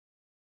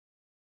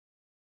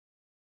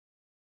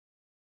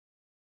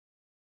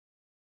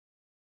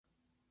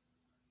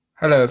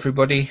Hello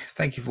everybody,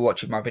 thank you for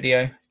watching my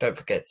video. Don't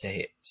forget to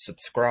hit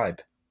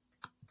subscribe.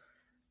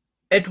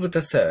 Edward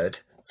III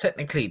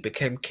technically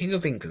became King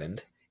of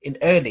England in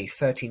early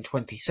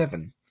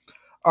 1327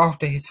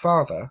 after his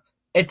father,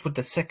 Edward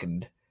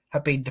II,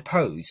 had been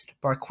deposed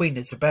by Queen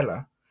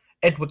Isabella,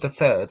 Edward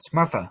III's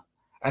mother,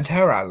 and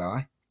her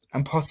ally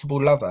and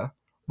possible lover,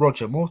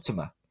 Roger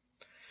Mortimer.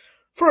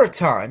 For a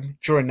time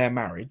during their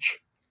marriage,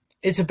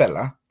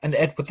 Isabella and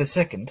Edward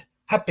II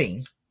had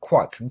been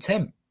quite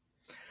content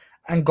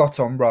and got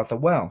on rather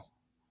well.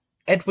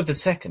 Edward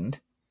II,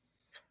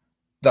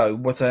 though,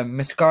 was a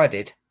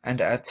misguided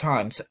and at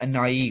times a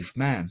naive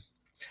man.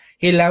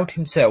 He allowed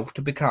himself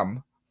to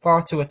become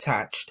far too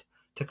attached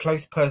to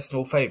close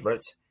personal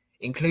favourites,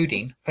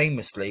 including,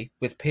 famously,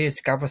 with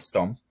Piers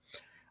Gaveston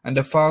and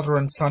a father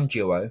and son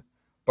duo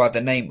by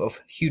the name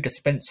of Hugh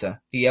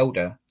Despenser the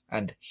Elder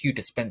and Hugh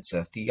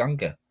Despenser the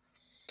Younger.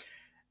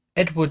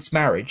 Edward's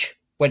marriage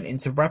went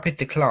into rapid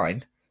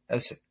decline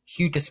as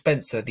Hugh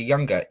Despenser the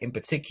Younger in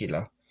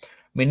particular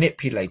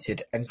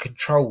manipulated and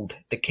controlled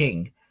the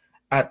king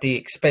at the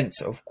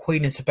expense of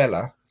Queen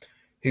Isabella,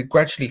 who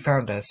gradually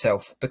found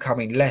herself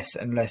becoming less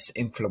and less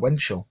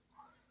influential.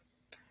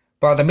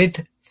 By the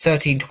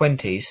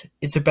mid-1320s,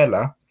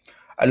 Isabella,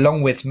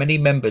 along with many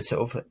members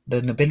of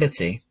the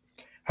nobility,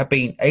 had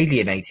been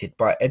alienated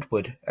by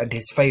Edward and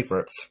his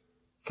favourites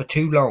for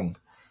too long,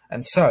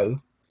 and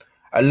so,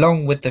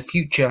 along with the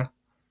future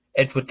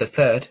Edward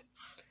III,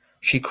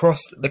 she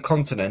crossed the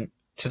continent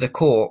to the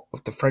court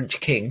of the French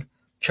king,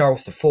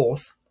 Charles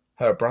IV,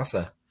 her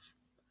brother.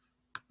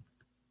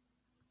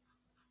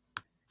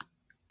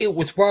 It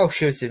was while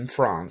she was in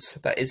France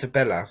that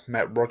Isabella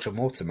met Roger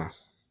Mortimer,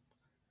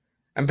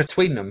 and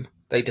between them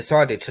they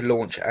decided to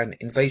launch an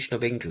invasion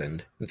of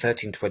England in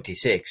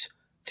 1326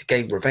 to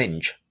gain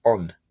revenge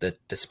on the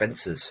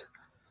Despensers.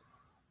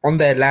 On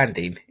their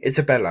landing,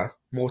 Isabella,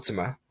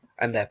 Mortimer,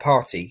 and their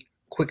party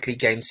quickly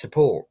gained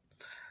support,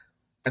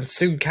 and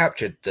soon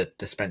captured the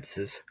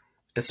Despensers,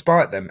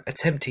 despite them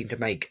attempting to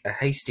make a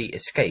hasty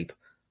escape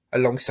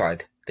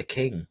alongside the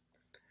king.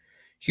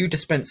 Hugh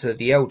Despenser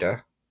the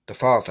Elder, the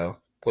father,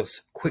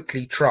 was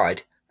quickly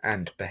tried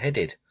and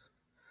beheaded,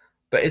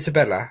 but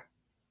Isabella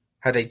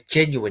had a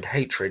genuine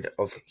hatred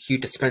of Hugh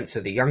Despenser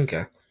the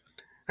Younger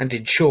and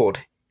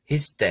ensured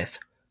his death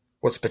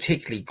was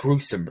particularly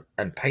gruesome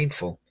and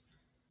painful.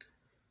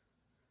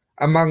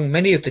 Among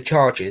many of the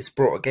charges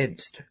brought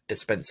against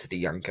Despenser the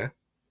Younger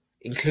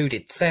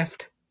included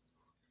theft,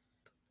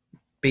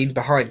 being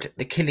behind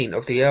the killing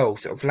of the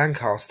Earls of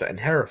Lancaster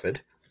and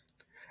Hereford,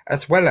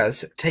 as well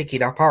as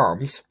taking up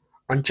arms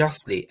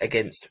unjustly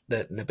against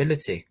the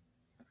nobility.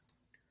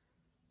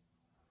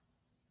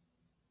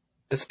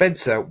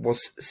 Despenser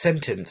was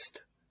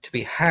sentenced to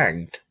be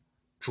hanged,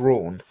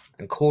 drawn,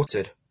 and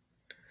quartered.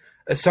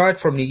 Aside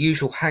from the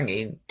usual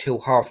hanging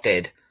till half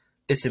dead,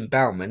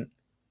 disembowelment,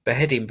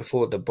 beheading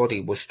before the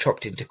body was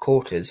chopped into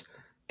quarters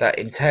that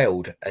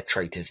entailed a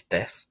traitor's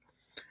death,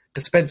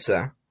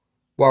 Despenser,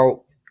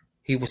 while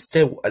he was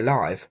still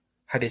alive,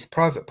 had his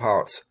private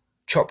parts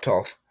chopped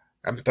off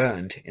and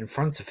burned in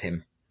front of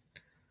him.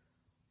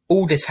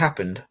 All this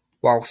happened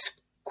whilst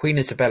Queen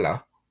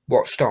Isabella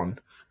watched on,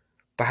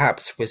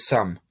 perhaps with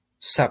some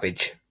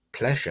savage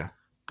pleasure.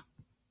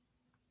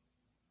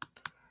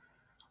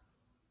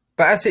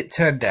 But as it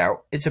turned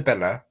out,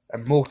 Isabella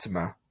and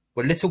Mortimer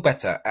were little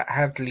better at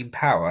handling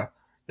power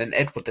than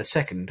Edward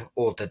II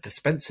or the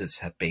Despensers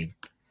had been.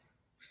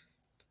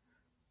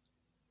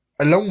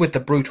 Along with the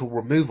brutal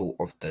removal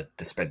of the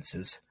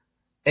Despensers,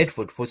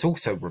 Edward was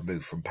also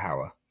removed from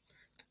power,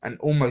 and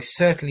almost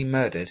certainly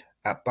murdered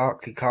at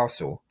Berkeley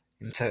Castle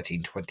in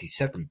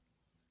 1327,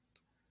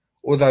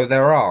 although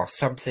there are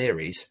some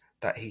theories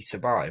that he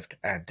survived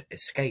and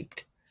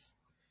escaped.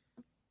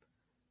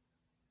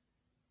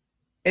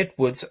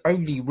 Edward's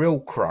only real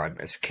crime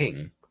as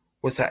king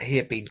was that he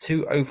had been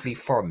too overly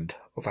fond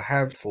of a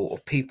handful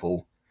of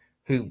people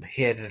whom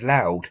he had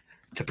allowed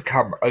to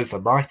become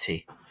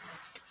overmighty.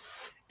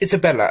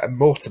 Isabella and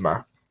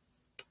Mortimer,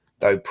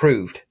 though,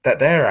 proved that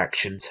their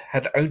actions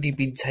had only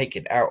been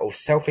taken out of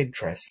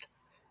self-interest,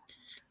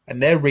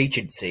 and their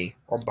regency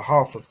on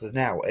behalf of the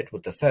now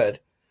Edward III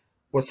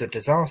was a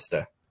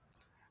disaster,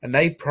 and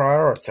they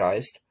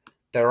prioritised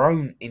their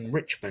own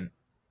enrichment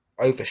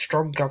over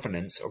strong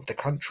governance of the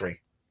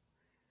country.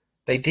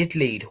 They did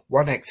lead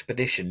one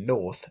expedition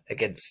north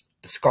against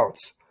the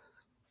Scots,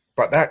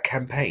 but that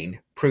campaign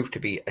proved to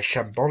be a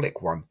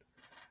shambolic one,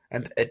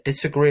 and a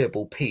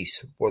disagreeable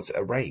peace was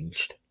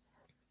arranged.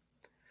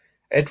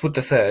 Edward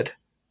III,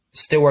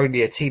 still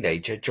only a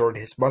teenager during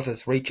his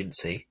mother's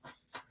regency,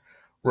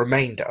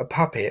 remained a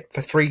puppet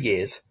for 3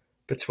 years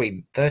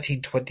between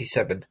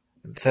 1327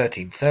 and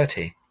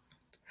 1330.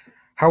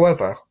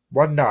 However,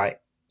 one night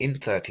in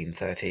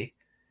 1330,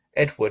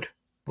 Edward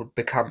would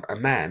become a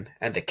man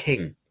and a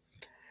king,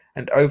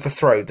 and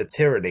overthrow the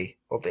tyranny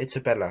of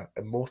Isabella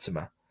and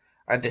Mortimer,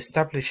 and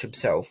establish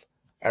himself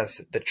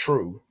as the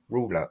true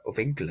ruler of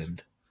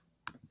England.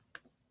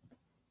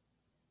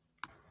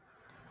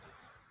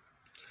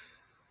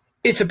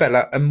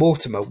 Isabella and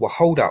Mortimer were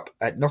holed up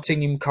at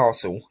Nottingham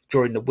Castle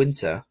during the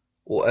winter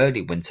or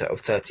early winter of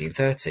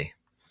 1330.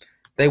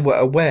 They were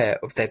aware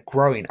of their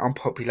growing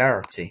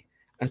unpopularity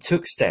and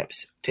took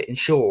steps to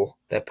ensure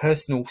their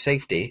personal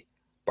safety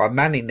by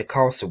manning the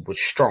castle with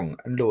strong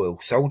and loyal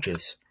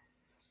soldiers.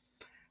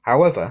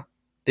 However,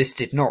 this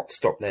did not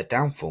stop their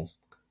downfall.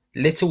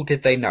 Little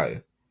did they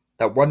know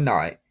that one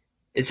night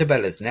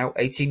Isabella's now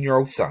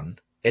 18-year-old son,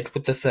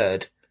 Edward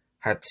III,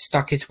 had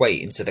snuck his way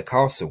into the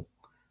castle,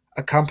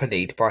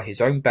 accompanied by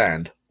his own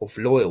band of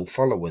loyal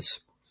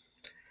followers.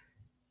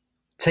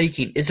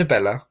 Taking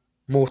Isabella,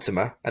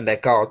 Mortimer, and their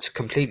guards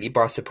completely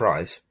by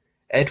surprise,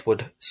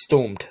 Edward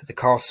stormed the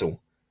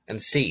castle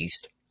and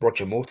seized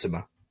Roger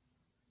Mortimer.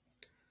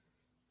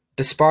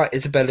 Despite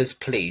Isabella's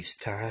pleas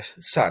to her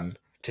son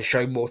to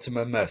show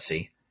Mortimer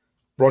mercy,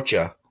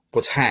 Roger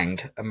was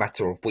hanged a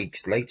matter of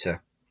weeks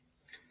later.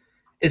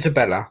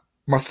 Isabella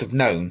must have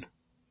known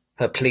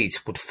her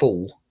pleas would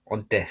fall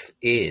on deaf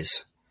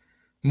ears.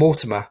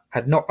 Mortimer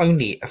had not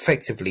only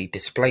effectively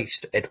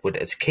displaced Edward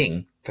as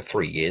king for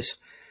 3 years,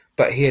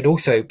 but he had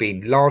also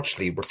been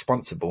largely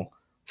responsible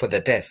for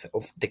the death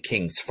of the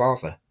king's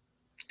father.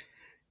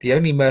 The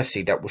only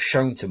mercy that was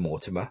shown to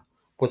Mortimer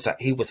was that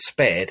he was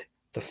spared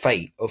the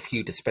fate of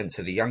Hugh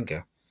Despenser the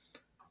Younger.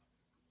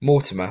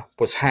 Mortimer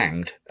was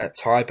hanged at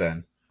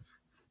Tyburn.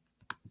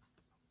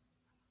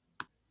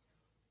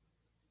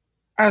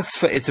 As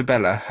for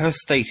Isabella, her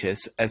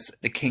status as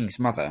the king's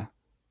mother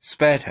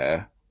spared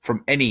her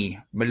from any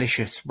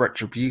malicious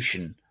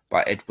retribution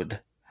by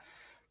Edward,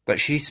 but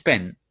she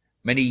spent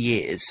many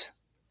years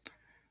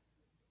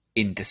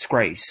in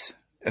disgrace,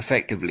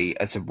 effectively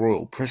as a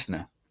royal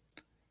prisoner.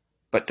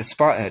 But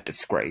despite her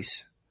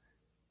disgrace,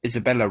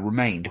 Isabella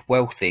remained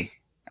wealthy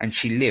and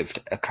she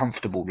lived a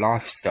comfortable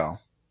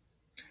lifestyle.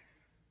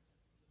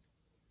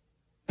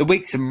 The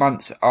weeks and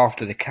months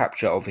after the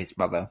capture of his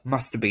mother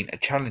must have been a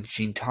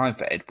challenging time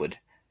for Edward,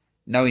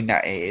 knowing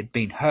that it had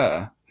been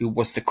her who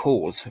was the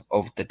cause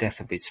of the death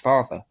of his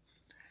father.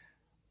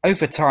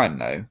 Over time,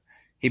 though,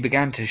 he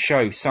began to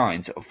show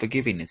signs of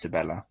forgiving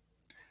Isabella,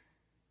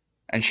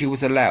 and she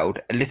was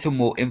allowed a little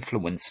more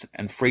influence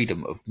and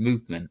freedom of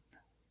movement.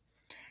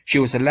 She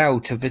was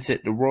allowed to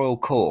visit the royal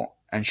court,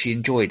 and she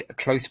enjoyed a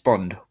close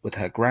bond with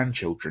her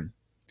grandchildren.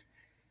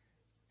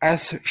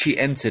 As she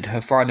entered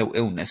her final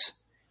illness,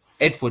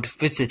 Edward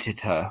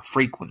visited her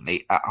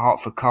frequently at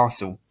Hertford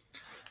Castle,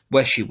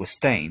 where she was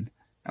staying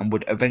and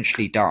would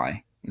eventually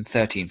die in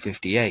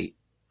 1358.